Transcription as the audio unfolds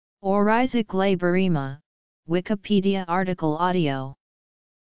Oryza glaberrima, Wikipedia article audio.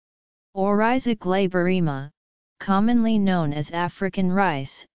 Oryza glaberrima, commonly known as African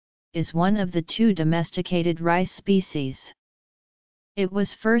rice, is one of the two domesticated rice species. It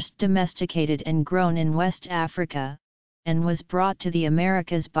was first domesticated and grown in West Africa, and was brought to the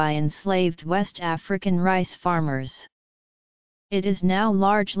Americas by enslaved West African rice farmers. It is now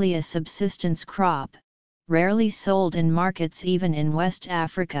largely a subsistence crop, rarely sold in markets even in West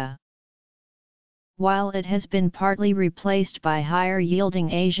Africa. While it has been partly replaced by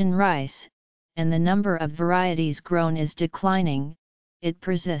higher-yielding Asian rice, and the number of varieties grown is declining, it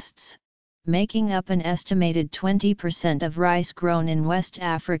persists, making up an estimated 20% of rice grown in West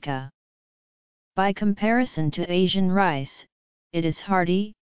Africa. By comparison to Asian rice, it is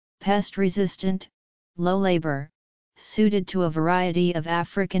hardy, pest-resistant, low-labor, suited to a variety of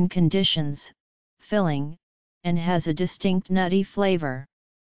African conditions, filling, and has a distinct nutty flavor.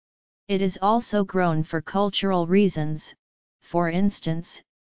 It is also grown for cultural reasons. For instance,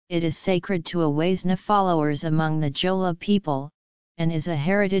 it is sacred to Awasna followers among the Jola people, and is a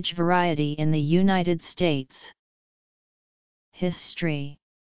heritage variety in the United States. History.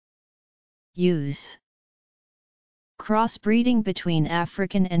 Use. Crossbreeding between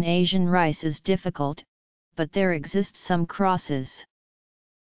African and Asian rice is difficult, but there exist some crosses.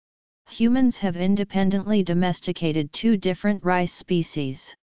 Humans have independently domesticated two different rice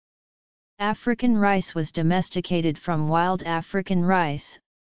species. African rice was domesticated from wild African rice,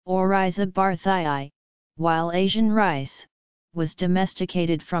 Oryza barthii, while Asian rice was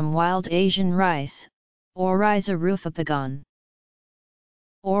domesticated from wild Asian rice, Oryza rufapagon.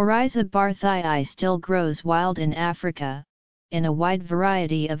 Oryza barthii still grows wild in Africa, in a wide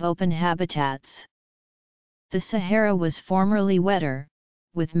variety of open habitats. The Sahara was formerly wetter,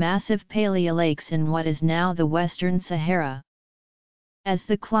 with massive paleolakes in what is now the Western Sahara. As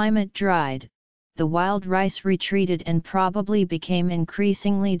the climate dried, the wild rice retreated and probably became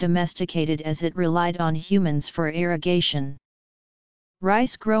increasingly domesticated as it relied on humans for irrigation.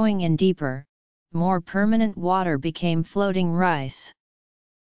 Rice growing in deeper, more permanent water became floating rice.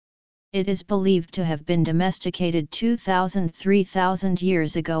 It is believed to have been domesticated 2,000–3,000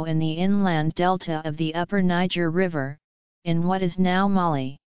 years ago in the inland delta of the upper Niger River, in what is now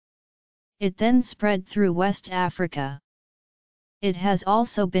Mali. It then spread through West Africa. It has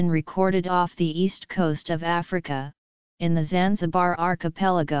also been recorded off the east coast of Africa, in the Zanzibar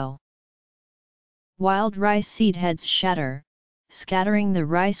archipelago. Wild rice seed heads shatter, scattering the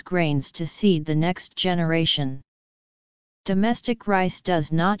rice grains to seed the next generation. Domestic rice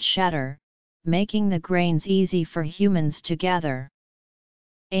does not shatter, making the grains easy for humans to gather.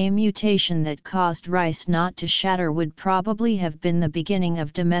 A mutation that caused rice not to shatter would probably have been the beginning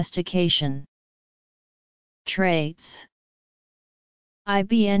of domestication. Traits.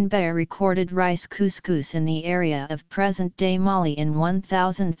 Ibn Battuta recorded rice couscous in the area of present-day Mali in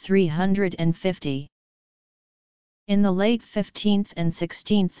 1350. In the late 15th and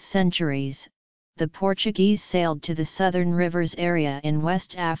 16th centuries, the Portuguese sailed to the southern rivers area in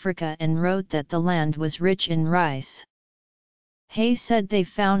West Africa and wrote that the land was rich in rice. Hay said they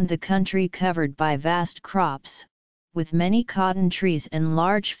found the country covered by vast crops, with many cotton trees and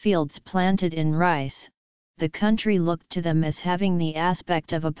large fields planted in rice. The country looked to them as having the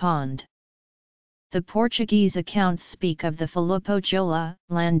aspect of a pond. The Portuguese accounts speak of the Filippo Jola,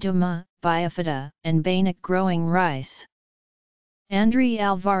 Landuma, Biafada, and Banak growing rice. André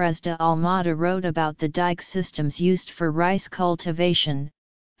Alvarez de Almada wrote about the dike systems used for rice cultivation,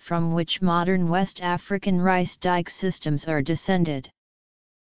 from which modern West African rice dike systems are descended.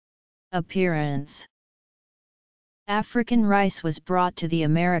 Appearance. African rice was brought to the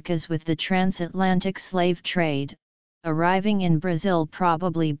Americas with the transatlantic slave trade, arriving in Brazil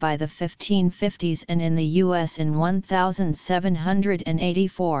probably by the 1550s and in the U.S. in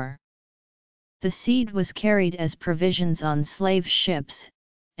 1784. The seed was carried as provisions on slave ships,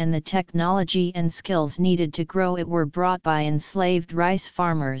 and the technology and skills needed to grow it were brought by enslaved rice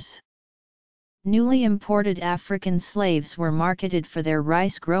farmers. Newly imported African slaves were marketed for their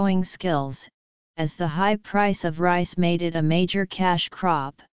rice-growing skills, as the high price of rice made it a major cash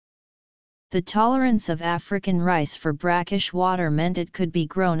crop. The tolerance of African rice for brackish water meant it could be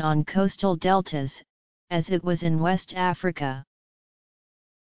grown on coastal deltas, as it was in West Africa.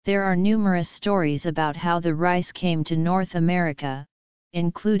 There are numerous stories about how the rice came to North America,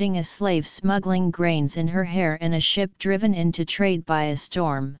 including a slave smuggling grains in her hair and a ship driven into trade by a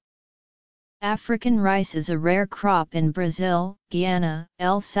storm. African rice is a rare crop in Brazil, Guyana,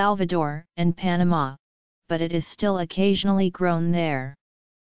 El Salvador, and Panama, but it is still occasionally grown there.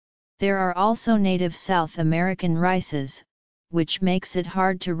 There are also native South American rices, which makes it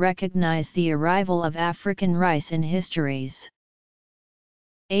hard to recognize the arrival of African rice in histories.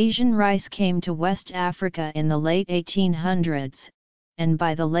 Asian rice came to West Africa in the late 1800s, and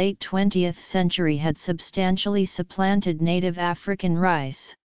by the late 20th century had substantially supplanted native African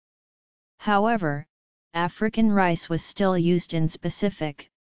rice. However, African rice was still used in specific,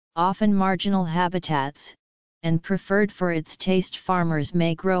 often marginal habitats, and preferred for its taste. Farmers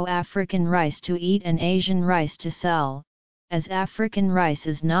may grow African rice to eat and Asian rice to sell, as African rice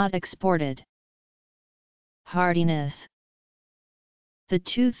is not exported. Hardiness. The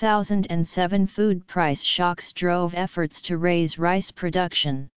 2007 food price shocks drove efforts to raise rice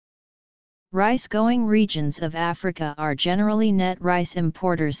production. Rice-growing regions of Africa are generally net rice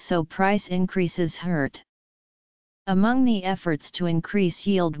importers, so price increases hurt. Among the efforts to increase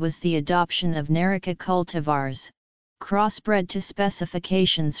yield was the adoption of Nerica cultivars, crossbred to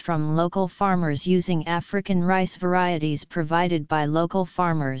specifications from local farmers using African rice varieties provided by local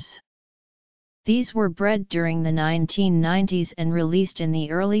farmers. These were bred during the 1990s and released in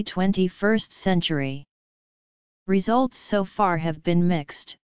the early 21st century. Results so far have been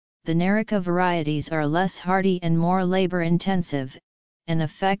mixed. The Nerica varieties are less hardy and more labor-intensive, and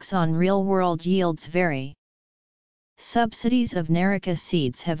effects on real-world yields vary. Subsidies of Nerica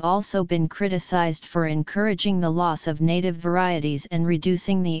seeds have also been criticized for encouraging the loss of native varieties and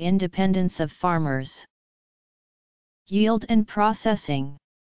reducing the independence of farmers. Yield and processing.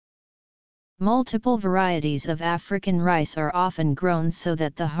 Multiple varieties of African rice are often grown so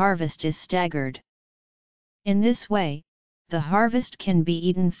that the harvest is staggered. In this way, the harvest can be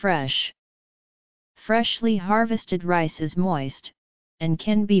eaten fresh. Freshly harvested rice is moist, and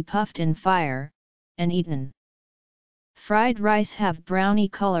can be puffed in fire, and eaten. Fried rice have browny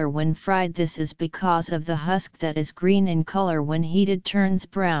color when fried. This is because of the husk that is green in color when heated turns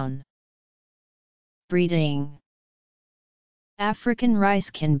brown. Breeding. African rice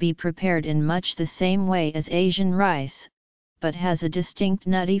can be prepared in much the same way as Asian rice, but has a distinct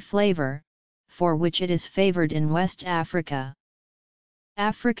nutty flavor, for which it is favored in West Africa.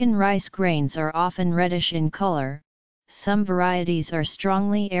 African rice grains are often reddish in color. Some varieties are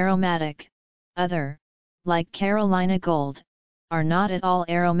strongly aromatic, other, like Carolina Gold, are not at all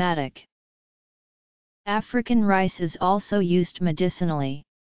aromatic. African rice is also used medicinally.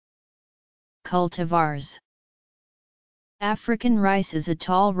 Cultivars. African rice is a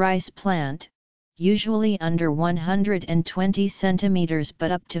tall rice plant, usually under 120 centimeters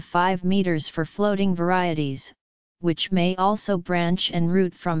but up to 5 meters for floating varieties, which may also branch and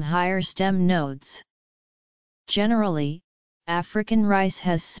root from higher stem nodes. Generally, African rice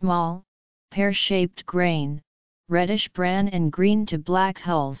has small, pear-shaped grain, reddish-brown and green to black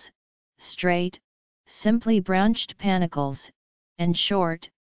hulls, straight, simply branched panicles, and short,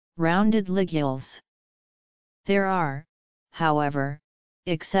 rounded ligules. There are, however,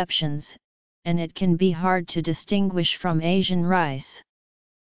 exceptions, and it can be hard to distinguish from Asian rice.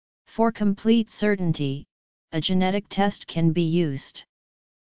 For complete certainty, a genetic test can be used.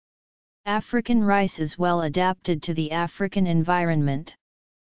 African rice is well adapted to the African environment.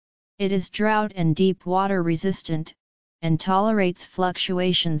 It is drought and deep water resistant, and tolerates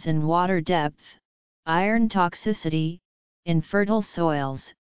fluctuations in water depth, iron toxicity, infertile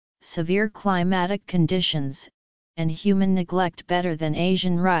soils, severe climatic conditions, and human neglect better than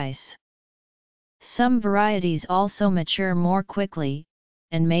Asian rice. Some varieties also mature more quickly,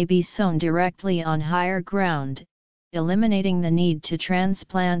 and may be sown directly on higher ground, eliminating the need to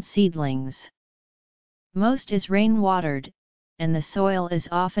transplant seedlings. Most is rain-watered, and the soil is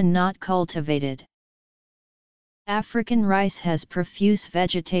often not cultivated. African rice has profuse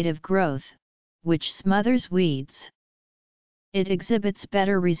vegetative growth, which smothers weeds. It exhibits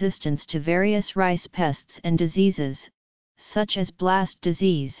better resistance to various rice pests and diseases, such as blast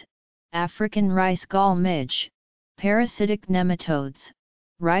disease, African rice gall midge, parasitic nematodes,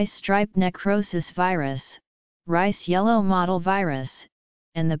 rice stripe necrosis virus, rice yellow mottle virus,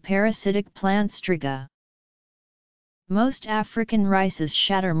 and the parasitic plant striga. Most African rices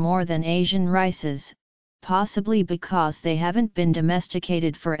shatter more than Asian rices, possibly because they haven't been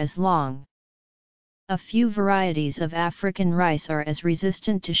domesticated for as long. A few varieties of African rice are as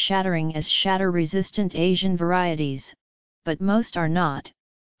resistant to shattering as shatter-resistant Asian varieties, but most are not.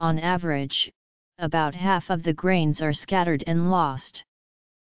 On average, about half of the grains are scattered and lost.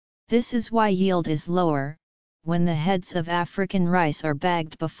 This is why yield is lower, when the heads of African rice are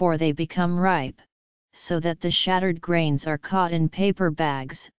bagged before they become ripe, so that the shattered grains are caught in paper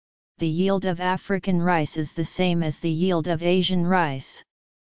bags. The yield of African rice is the same as the yield of Asian rice.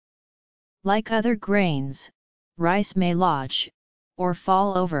 Like other grains, rice may lodge, or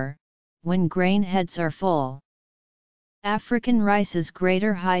fall over, when grain heads are full. African rice's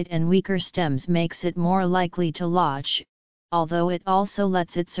greater height and weaker stems makes it more likely to lodge, although it also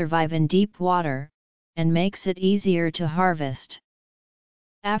lets it survive in deep water, and makes it easier to harvest.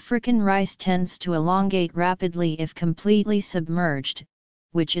 African rice tends to elongate rapidly if completely submerged,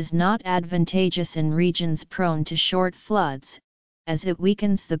 which is not advantageous in regions prone to short floods, as it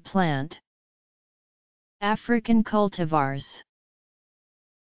weakens the plant. African cultivars.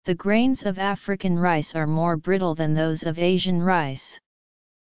 The grains of African rice are more brittle than those of Asian rice.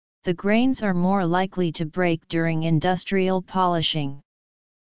 The grains are more likely to break during industrial polishing.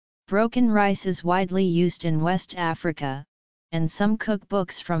 Broken rice is widely used in West Africa, and some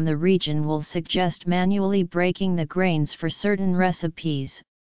cookbooks from the region will suggest manually breaking the grains for certain recipes,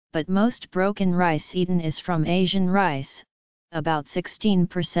 but most broken rice eaten is from Asian rice, about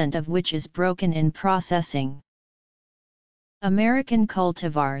 16% of which is broken in processing. American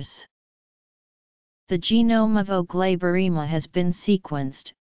cultivars. The genome of O. glaberrima has been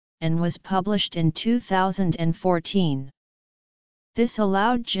sequenced, and was published in 2014. This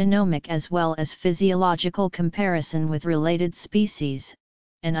allowed genomic as well as physiological comparison with related species,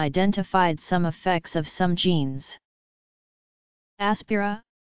 and identified some effects of some genes. Aspera,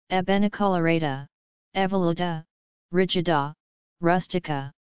 Ebenicolorata, Evoluta, Rigida,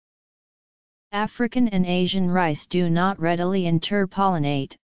 Rustica. African and Asian rice do not readily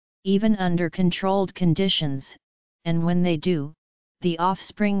interpollinate, even under controlled conditions, and when they do, the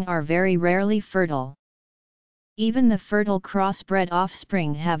offspring are very rarely fertile. Even the fertile crossbred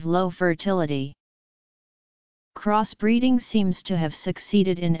offspring have low fertility. Crossbreeding seems to have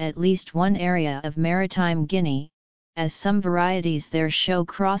succeeded in at least one area of maritime Guinea, as some varieties there show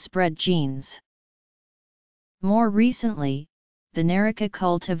crossbred genes. More recently, the Nerica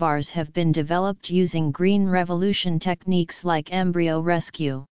cultivars have been developed using Green Revolution techniques like embryo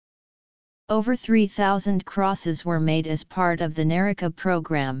rescue. Over 3,000 crosses were made as part of the Nerica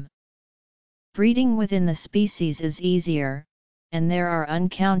program. Breeding within the species is easier, and there are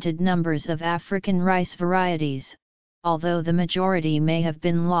uncounted numbers of African rice varieties, although the majority may have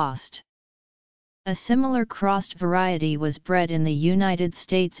been lost. A similar crossed variety was bred in the United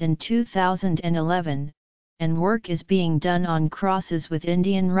States in 2011, and work is being done on crosses with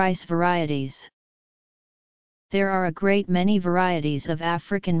Indian rice varieties. There are a great many varieties of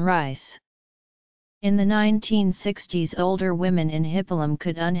African rice. In the 1960s, older women in Hippolyte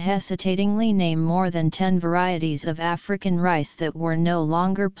could unhesitatingly name more than 10 varieties of African rice that were no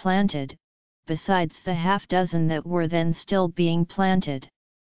longer planted, besides the half-dozen that were then still being planted.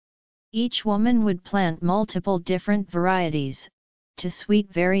 Each woman would plant multiple different varieties, to suit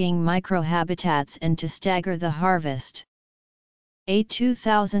varying microhabitats and to stagger the harvest. A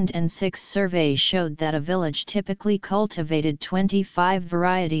 2006 survey showed that a village typically cultivated 25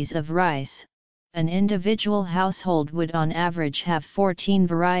 varieties of rice. An individual household would on average have 14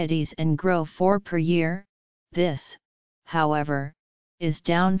 varieties and grow 4 per year. This, however, is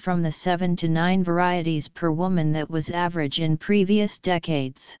down from the 7 to 9 varieties per woman that was average in previous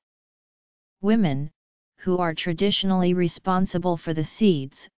decades. Women, who are traditionally responsible for the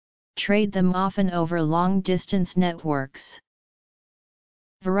seeds, trade them often over long-distance networks.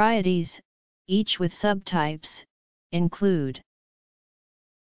 Varieties, each with subtypes, include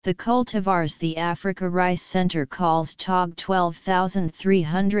the cultivars the Africa Rice Center calls TOG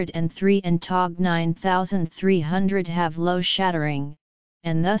 12303 and TOG 9300 have low shattering,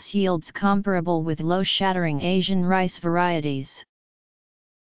 and thus yields comparable with low shattering Asian rice varieties.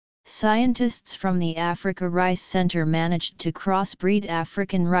 Scientists from the Africa Rice Center managed to crossbreed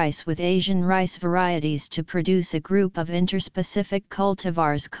African rice with Asian rice varieties to produce a group of interspecific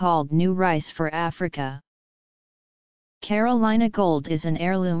cultivars called New Rice for Africa. Carolina Gold is an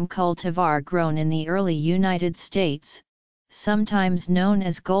heirloom cultivar grown in the early United States, sometimes known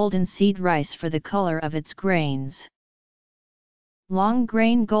as golden seed rice for the color of its grains.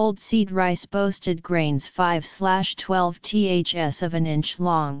 Long-grain gold seed rice boasted grains 5/12 ths of an inch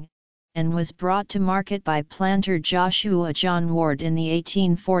long, and was brought to market by planter Joshua John Ward in the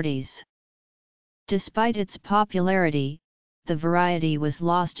 1840s. Despite its popularity, the variety was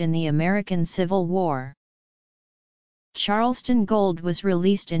lost in the American Civil War. Charleston Gold was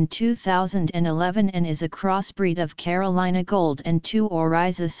released in 2011 and is a crossbreed of Carolina Gold and two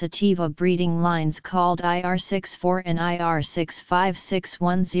Oryza sativa breeding lines called IR64 and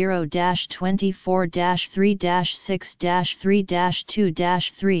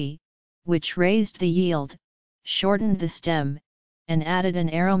IR65610-24-3-6-3-2-3, which raised the yield, shortened the stem, and added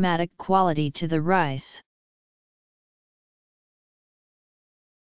an aromatic quality to the rice.